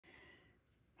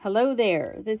Hello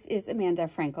there, this is Amanda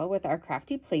Frankel with our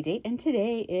Crafty Playdate, and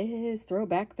today is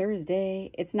Throwback Thursday.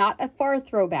 It's not a far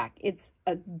throwback, it's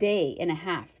a day and a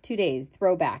half, 2 days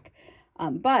throwback.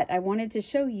 But I wanted to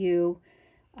show you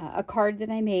a card that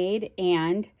I made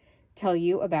and tell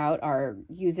you about our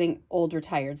using old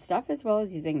retired stuff as well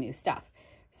as using new stuff.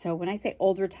 So when I say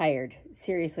old retired,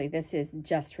 seriously, this is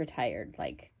just retired.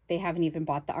 Like they haven't even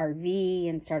bought the RV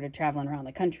and started traveling around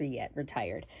the country yet,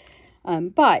 retired.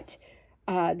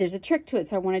 There's a trick to it,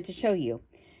 so I wanted to show you.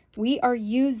 We are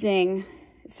using,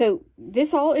 so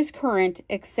this all is current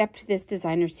except this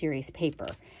designer series paper.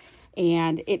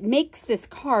 And it makes this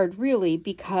card really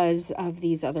because of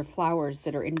these other flowers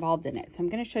that are involved in it. So I'm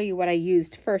going to show you what I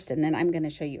used first, and then I'm going to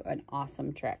show you an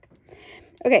awesome trick.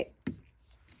 Okay,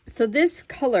 so this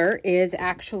color is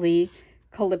actually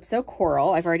Calypso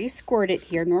Coral. I've already scored it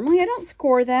here. Normally I don't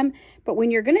score them, but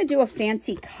when you're going to do a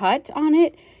fancy cut on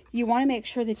it, you want to make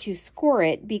sure that you score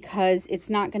it because it's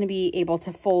not going to be able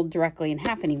to fold directly in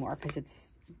half anymore because it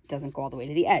doesn't go all the way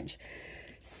to the edge.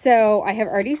 So I have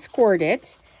already scored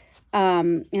it,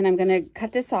 and I'm going to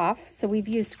cut this off. So we've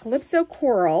used Calypso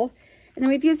Coral, and then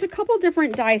we've used a couple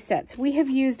different die sets. We have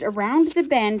used Around the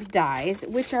Bend dies,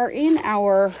 which are in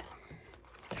our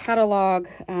catalog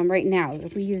right now.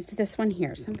 We used this one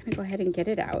here, so I'm going to go ahead and get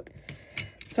it out.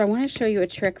 So I want to show you a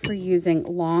trick for using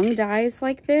long dies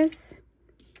like this.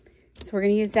 So we're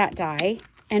going to use that die.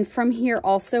 And from here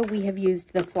also we have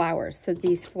used the flowers. So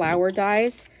these flower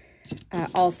dies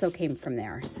also came from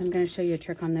there. So I'm going to show you a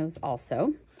trick on those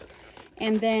also.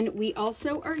 And then we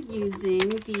also are using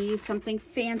the Something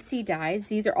Fancy dies.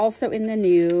 These are also in the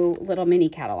new little mini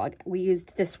catalog. We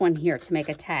used this one here to make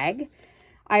a tag.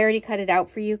 I already cut it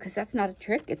out for you because that's not a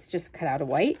trick. It's just cut out of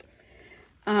white.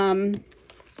 Let's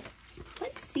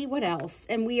see what else.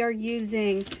 And we are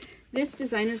using this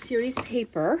designer series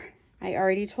paper. I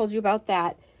already told you about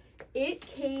that. It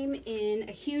came in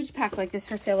a huge pack like this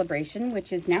for Celebration,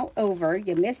 which is now over.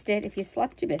 You missed it. If you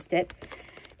slept, you missed it.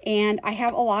 And I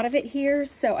have a lot of it here,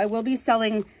 so I will be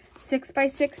selling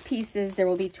 6x6 pieces. There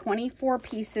will be 24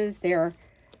 pieces. They're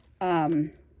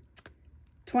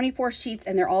 24 sheets,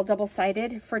 and they're all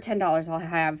double-sided. For $10, I'll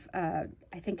have,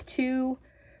 I think, 2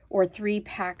 or 3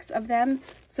 packs of them.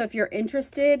 So if you're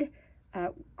interested,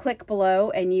 click below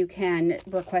and you can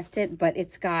request it, but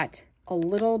it's got a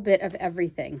little bit of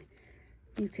everything.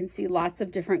 You can see lots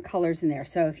of different colors in there.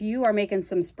 So if you are making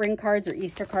some spring cards or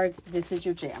Easter cards, this is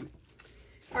your jam.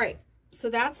 All right, so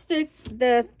that's the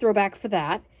throwback for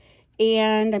that.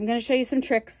 And I'm going to show you some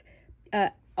tricks.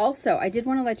 Also, I did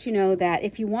want to let you know that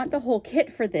if you want the whole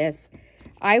kit for this,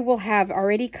 I will have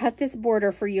already cut this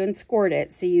border for you and scored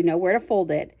it so you know where to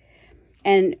fold it.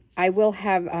 And I will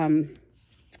have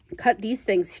cut these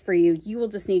things for you. You will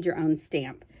just need your own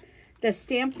stamp. The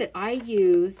stamp that I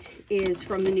used is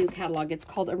from the new catalog. It's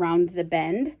called Around the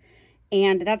Bend,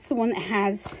 and that's the one that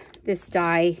has this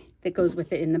die that goes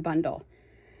with it in the bundle.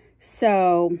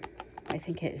 So I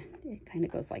think it kind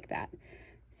of goes like that.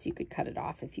 So you could cut it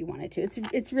off if you wanted to.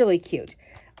 It's really cute,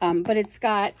 but it's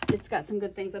got some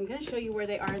good things. I'm going to show you where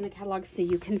they are in the catalog so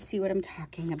you can see what I'm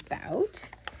talking about.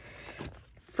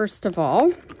 First of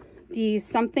all, the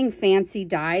Something Fancy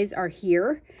dies are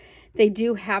here. They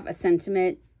do have a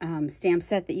sentiment stamp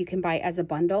set that you can buy as a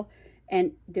bundle,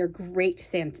 and they're great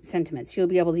sentiments. You'll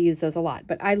be able to use those a lot.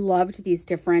 But I loved these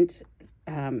different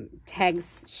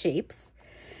tags shapes.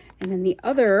 And then the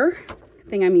other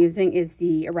thing I'm using is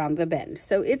the Around the Bend.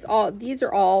 So it's all, these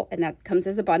are all, and that comes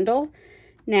as a bundle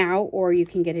now, or you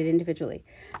can get it individually.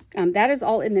 That is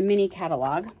all in the mini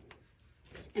catalog.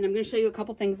 And I'm going to show you a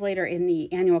couple things later in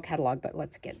the annual catalog, but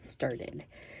let's get started.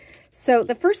 So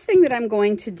the first thing that I'm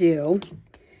going to do,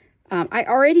 I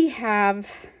already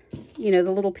have, you know,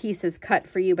 the little pieces cut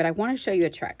for you, but I want to show you a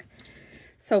trick.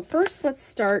 So first, let's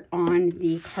start on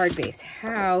the card base.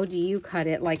 How do you cut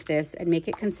it like this and make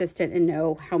it consistent and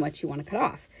know how much you want to cut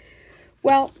off?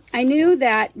 Well, I knew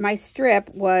that my strip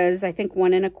was, I think,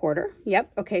 1 1/4.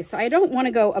 Yep. Okay. So I don't want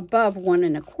to go above 1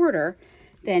 1/4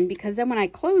 then, because then when I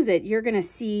close it, you're going to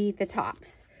see the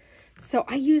tops. So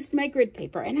I used my grid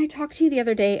paper, and I talked to you the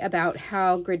other day about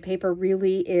how grid paper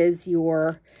really is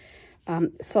your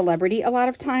celebrity a lot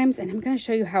of times, and I'm going to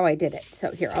show you how I did it.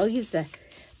 So here, I'll use the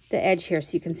edge here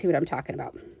so you can see what I'm talking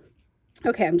about.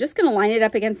 Okay, I'm just going to line it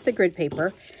up against the grid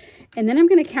paper, and then I'm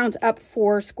going to count up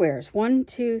 4 squares. 1,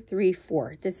 2, 3,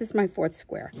 4. This is my 4th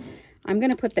square. I'm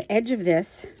going to put the edge of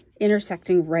this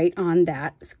intersecting right on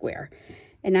that square,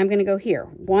 and I'm going to go here.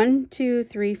 1, 2,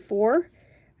 3, 4.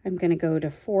 I'm going to go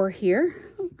to 4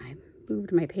 here. Oh, I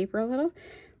moved my paper a little.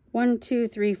 1, 2,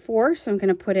 3, 4. So I'm going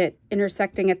to put it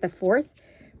intersecting at the 4th.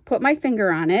 Put my finger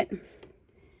on it.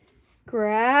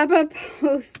 grab a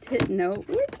Post-it note,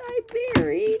 which I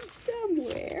buried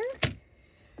somewhere.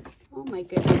 Oh my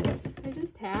goodness, I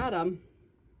just had them.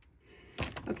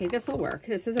 Okay, this will work.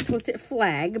 This is a Post-it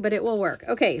flag, but it will work.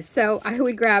 Okay, so I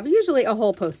would grab usually a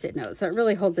whole Post-it note, so it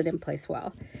really holds it in place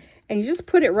well. And you just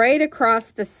put it right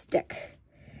across the stick,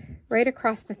 right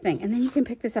across the thing. And then you can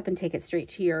pick this up and take it straight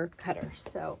to your cutter.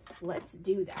 So let's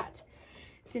do that.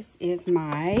 This is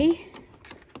my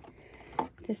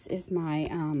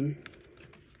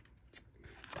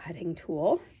cutting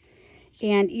tool.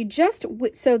 And you just,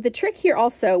 so the trick here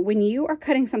also, when you are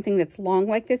cutting something that's long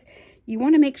like this, you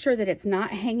want to make sure that it's not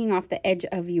hanging off the edge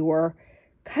of your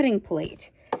cutting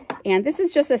plate. And this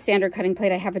is just a standard cutting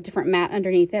plate. I have a different mat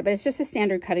underneath it, but it's just a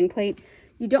standard cutting plate.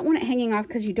 You don't want it hanging off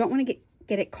because you don't want to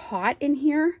get it caught in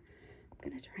here. I'm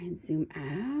going to try and zoom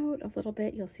out a little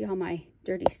bit. You'll see all my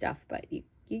dirty stuff, but you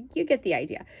get the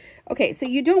idea. Okay, so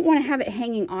you don't want to have it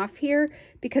hanging off here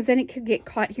because then it could get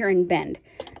caught here and bend.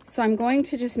 So I'm going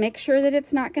to just make sure that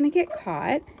it's not going to get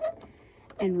caught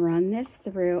and run this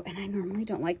through. And I normally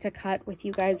don't like to cut with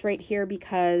you guys right here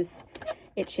because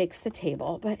it shakes the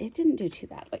table, but it didn't do too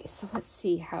badly. So let's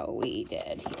see how we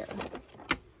did here.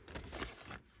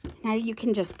 Now you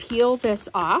can just peel this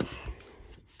off.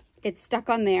 It's stuck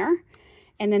on there.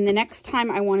 And then the next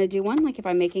time I want to do one, like if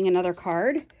I'm making another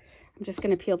card, I'm just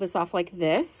going to peel this off like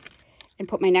this and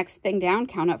put my next thing down,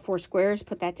 count up 4 squares,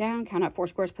 put that down, count up 4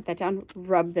 squares, put that down,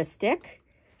 rub the stick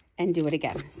and do it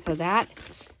again. So that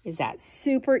is that,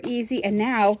 super easy. And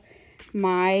now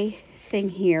my thing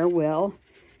here will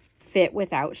fit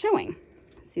without showing.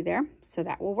 See there? So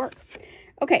that will work.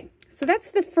 Okay, so that's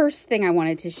the first thing I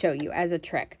wanted to show you as a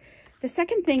trick. The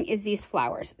second thing is these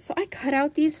flowers. So I cut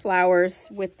out these flowers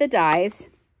with the dies.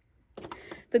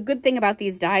 The good thing about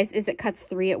these dies is it cuts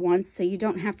 3 at once, so you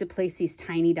don't have to place these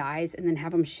tiny dies and then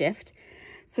have them shift.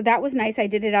 So that was nice. I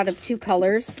did it out of 2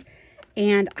 colors,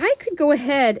 and I could go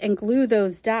ahead and glue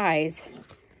those dies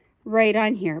right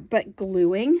on here, but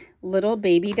gluing little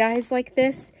baby dies like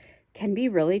this can be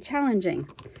really challenging.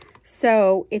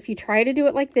 So if you try to do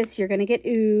it like this, you're going to get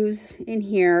ooze in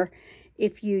here.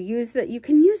 If you use you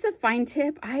can use the fine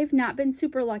tip. I've not been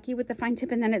super lucky with the fine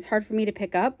tip, and then it's hard for me to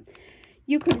pick up.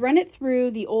 You could run it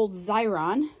through the old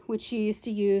Xyron, which you used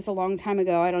to use a long time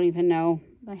ago. I don't even know.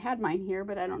 I had mine here,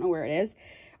 but I don't know where it is.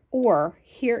 Or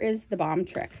here is the bomb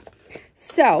trick.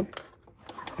 So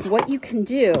what you can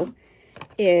do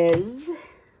is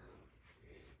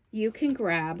you can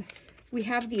grab, we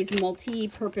have these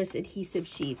multi-purpose adhesive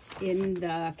sheets in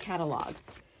the catalog.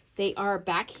 They are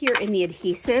back here in the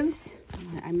adhesives.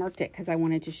 I marked it because I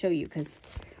wanted to show you, because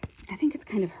I think it's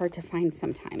kind of hard to find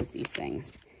sometimes, these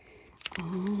things.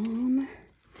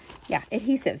 Yeah,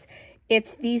 adhesives.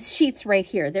 It's these sheets right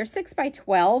here. They're 6 by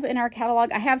 12 in our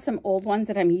catalog. I have some old ones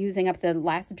that I'm using up the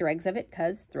last dregs of it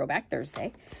because Throwback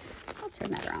Thursday. I'll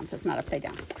turn that around so it's not upside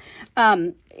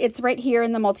down. It's right here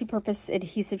in the multi-purpose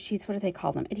adhesive sheets. What do they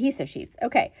call them? Adhesive sheets.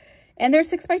 Okay. And they're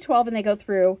 6 by 12 and they go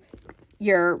through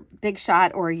your Big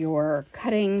Shot or your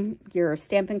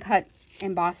Stamp and Cut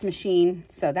emboss machine.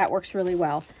 So that works really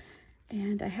well.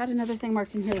 And I had another thing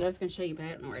marked in here that I was going to show you, but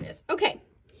I don't know where it is. Okay.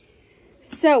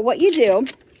 So what you do,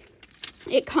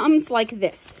 it comes like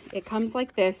this. It comes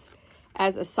like this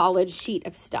as a solid sheet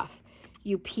of stuff.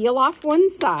 You peel off one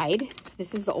side. So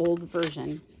this is the old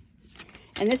version.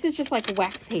 And this is just like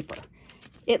wax paper.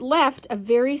 It left a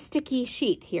very sticky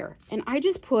sheet here. And I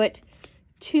just put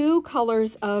 2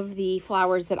 colors of the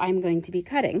flowers that I'm going to be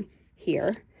cutting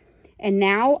here. And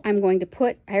now I'm going to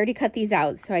put, I already cut these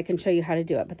out so I can show you how to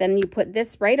do it. But then you put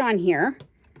this right on here.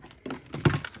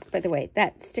 By the way,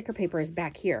 that sticker paper is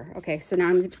back here. Okay, so now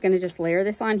I'm going to just layer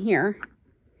this on here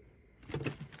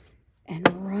and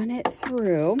run it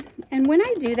through. And when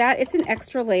I do that, it's an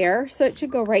extra layer, so it should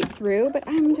go right through, but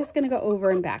I'm just going to go over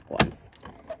and back once.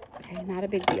 Okay, not a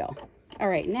big deal. All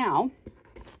right, now,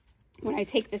 when I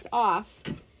take this off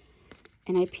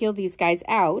and I peel these guys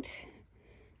out,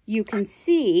 you can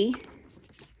see,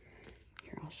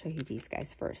 here, I'll show you these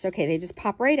guys first. Okay, they just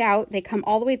pop right out. They come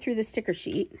all the way through the sticker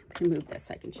sheet. I can move this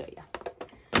so I can show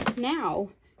you. Now,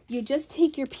 you just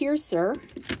take your piercer.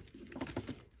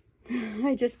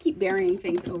 I just keep burying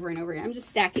things over and over again. I'm just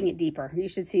stacking it deeper. You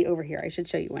should see over here. I should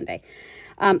show you one day.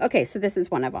 Okay, so this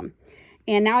is one of them.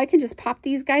 And now I can just pop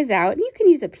these guys out. And you can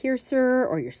use a piercer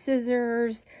or your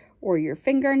scissors or your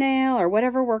fingernail or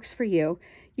whatever works for you.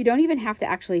 You don't even have to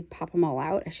actually pop them all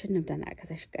out. I shouldn't have done that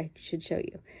because I should show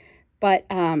you. But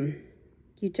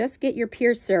you just get your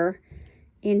piercer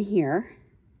in here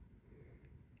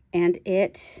and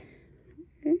it,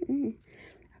 okay,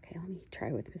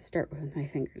 let me start with my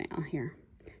fingernail here.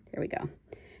 There we go.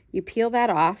 You peel that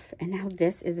off, and now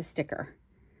this is a sticker.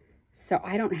 So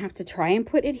I don't have to try and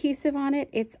put adhesive on it.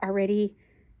 It's already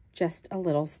just a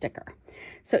little sticker.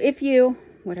 So if you,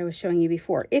 what I was showing you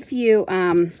before, if you,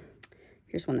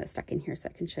 here's one that's stuck in here so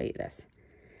I can show you this.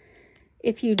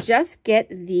 If you just get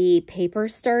the paper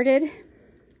started,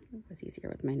 it was easier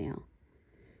with my nail.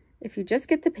 If you just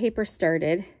get the paper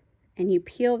started and you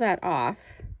peel that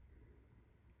off,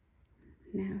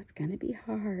 now it's going to be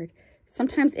hard.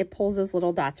 Sometimes it pulls those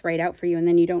little dots right out for you, and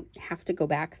then you don't have to go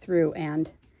back through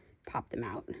and pop them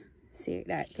out. See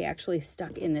that they actually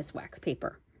stuck in this wax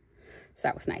paper. So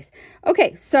that was nice.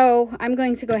 Okay, so I'm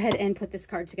going to go ahead and put this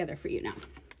card together for you now.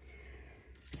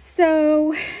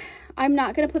 So I'm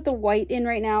not going to put the white in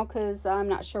right now because I'm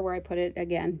not sure where I put it.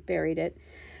 Again, buried it.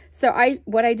 So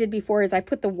what I did before is I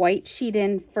put the white sheet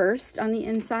in first on the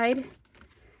inside,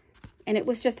 and it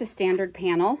was just a standard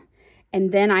panel.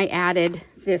 And then I added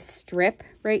this strip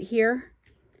right here.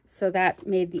 So that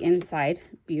made the inside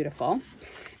beautiful.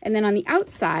 And then on the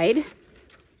outside,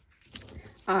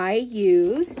 I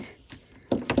used,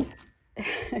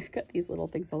 I've got these little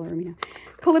things all over me now,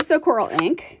 Calypso Coral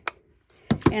ink.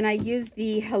 And I used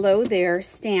the Hello There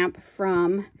stamp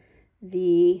from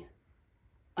the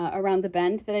Around the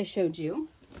Bend that I showed you.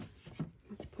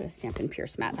 Let's put a Stampin'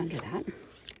 Pierce mat under that.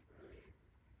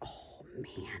 Oh,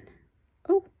 man.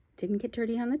 Oh, didn't get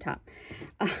dirty on the top.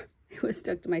 It was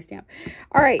stuck to my stamp.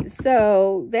 All right,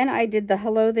 so then I did the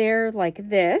Hello There like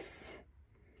this.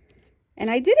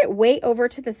 And I did it way over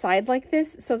to the side like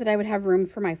this so that I would have room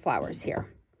for my flowers here.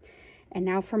 And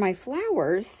now for my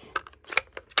flowers,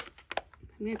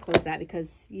 I'm going to close that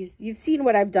because you've seen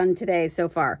what I've done today so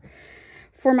far.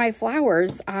 For my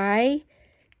flowers, I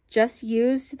just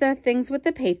used the things with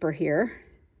the paper here.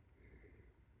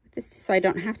 This, so I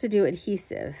don't have to do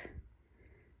adhesive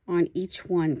on each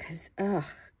one because, oh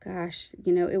gosh,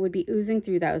 you know, it would be oozing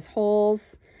through those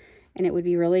holes and it would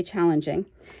be really challenging.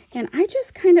 And I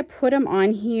just kind of put them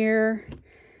on here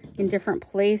in different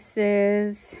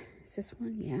places. Is this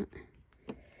one? Yeah.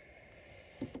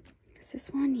 Is this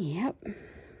one? Yep.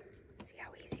 See how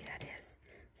easy that is.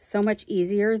 So much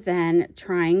easier than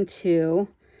trying to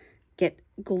get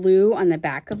glue on the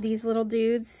back of these little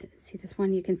dudes. See this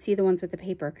one? You can see the ones with the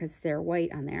paper because they're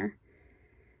white on there.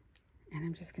 And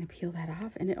I'm just going to peel that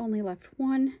off. And it only left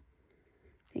one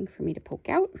thing for me to poke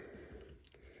out.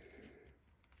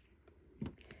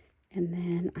 And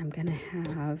then I'm going to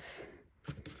have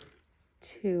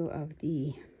two of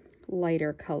the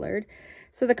lighter colored.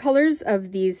 So the colors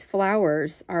of these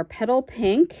flowers are Petal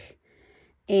Pink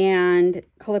and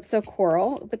Calypso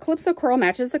Coral. The Calypso Coral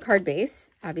matches the card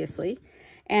base, obviously.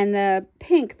 And the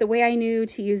pink, the way I knew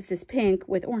to use this pink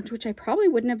with orange, which I probably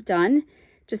wouldn't have done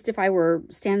just if I were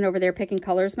standing over there picking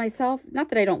colors myself. Not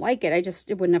that I don't like it,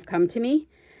 it wouldn't have come to me.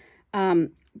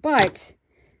 But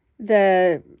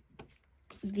the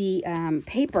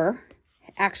paper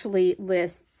actually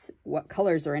lists what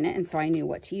colors are in it, and so I knew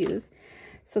what to use.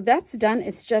 So that's done.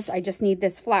 It's just, I just need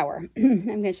this flower. I'm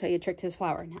going to show you a trick to this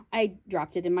flower. Now, I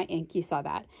dropped it in my ink. You saw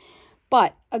that.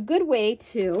 But a good way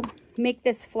to make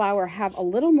this flower have a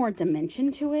little more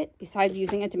dimension to it, besides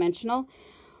using a dimensional,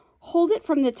 hold it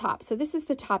from the top. So this is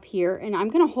the top here, and I'm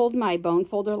going to hold my bone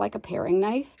folder like a paring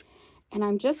knife, and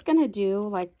I'm just going to do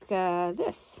like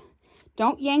this.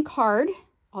 Don't yank hard.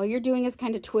 All you're doing is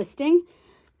kind of twisting.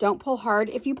 Don't pull hard.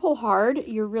 If you pull hard,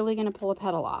 you're really going to pull a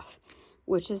petal off,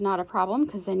 which is not a problem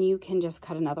because then you can just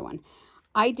cut another one.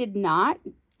 I did not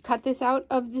cut this out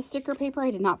of the sticker paper. I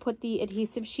did not put the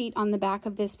adhesive sheet on the back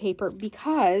of this paper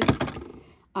because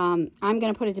I'm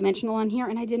going to put a dimensional on here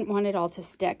and I didn't want it all to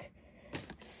stick.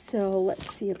 So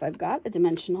let's see if I've got a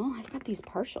dimensional. I've got these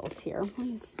partials here.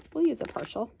 We'll use a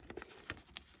partial.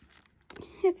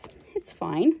 It's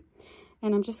fine.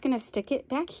 And I'm just going to stick it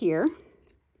back here.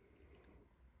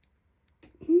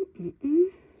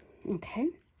 Okay.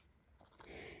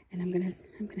 And I'm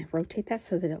gonna rotate that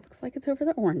so that it looks like it's over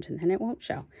the orange, and then it won't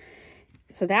show.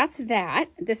 So that's that.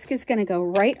 This is gonna go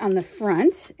right on the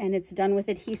front, and it's done with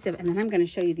adhesive. And then I'm gonna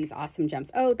show you these awesome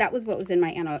gems. Oh, that was what was in my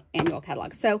annual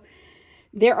catalog. So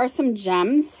there are some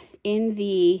gems in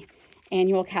the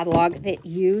annual catalog that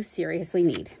you seriously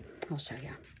need. I'll show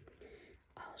you.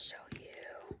 I'll show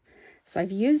you. So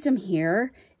I've used them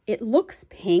here. It looks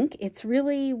pink. It's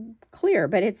really clear,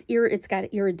 but it's got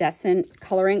iridescent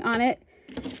coloring on it.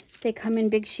 They come in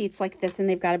big sheets like this, and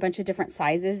they've got a bunch of different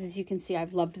sizes. As you can see,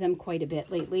 I've loved them quite a bit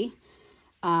lately.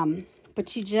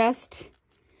 But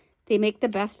they make the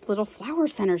best little flower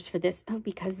centers for this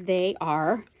because they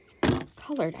are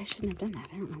colored. I shouldn't have done that.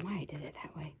 I don't know why I did it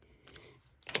that way.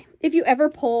 Okay. If you ever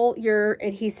pull your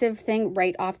adhesive thing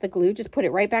right off the glue, just put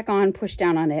it right back on, push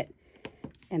down on it,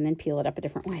 and then peel it up a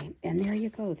different way. And there you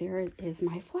go. There is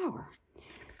my flower.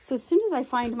 So as soon as I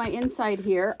find my inside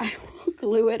here, I will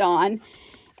glue it on,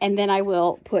 and then I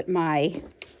will put my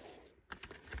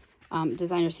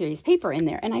Designer Series paper in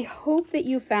there. And I hope that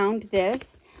you found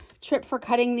this tip for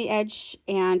cutting the edge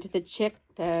and the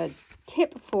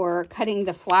tip for cutting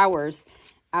the flowers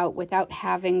out without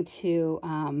having to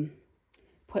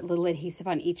put little adhesive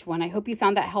on each one. I hope you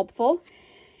found that helpful.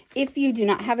 If you do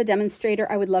not have a demonstrator,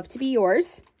 I would love to be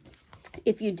yours.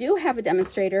 If you do have a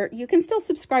demonstrator, you can still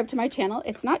subscribe to my channel.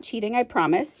 It's not cheating, I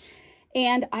promise.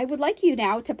 And I would like you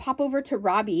now to pop over to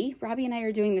Robbie. Robbie and I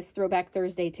are doing this Throwback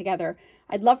Thursday together.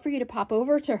 I'd love for you to pop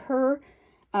over to her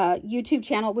YouTube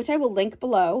channel, which I will link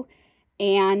below,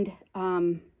 and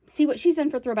see what she's done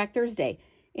for Throwback Thursday.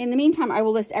 In the meantime, I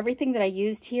will list everything that I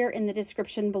used here in the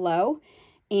description below.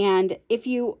 And if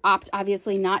you opt,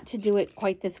 obviously, not to do it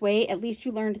quite this way, at least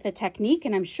you learned the technique,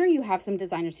 and I'm sure you have some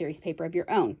Designer Series paper of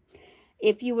your own.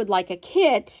 If you would like a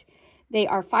kit, they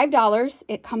are $5.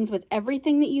 It comes with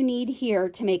everything that you need here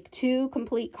to make 2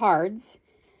 complete cards,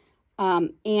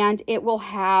 and it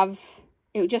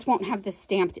just won't have the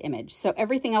stamped image. So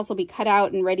everything else will be cut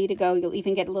out and ready to go. You'll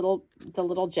even get the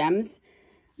little gems,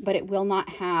 but it will not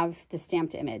have the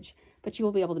stamped image, but you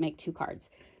will be able to make 2 cards.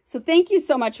 So thank you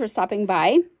so much for stopping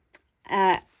by.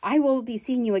 I will be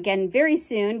seeing you again very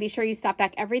soon. Be sure you stop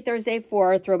back every Thursday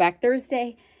for Throwback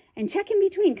Thursday, and check in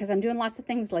between because I'm doing lots of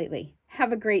things lately.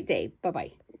 Have a great day.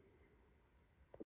 Bye-bye.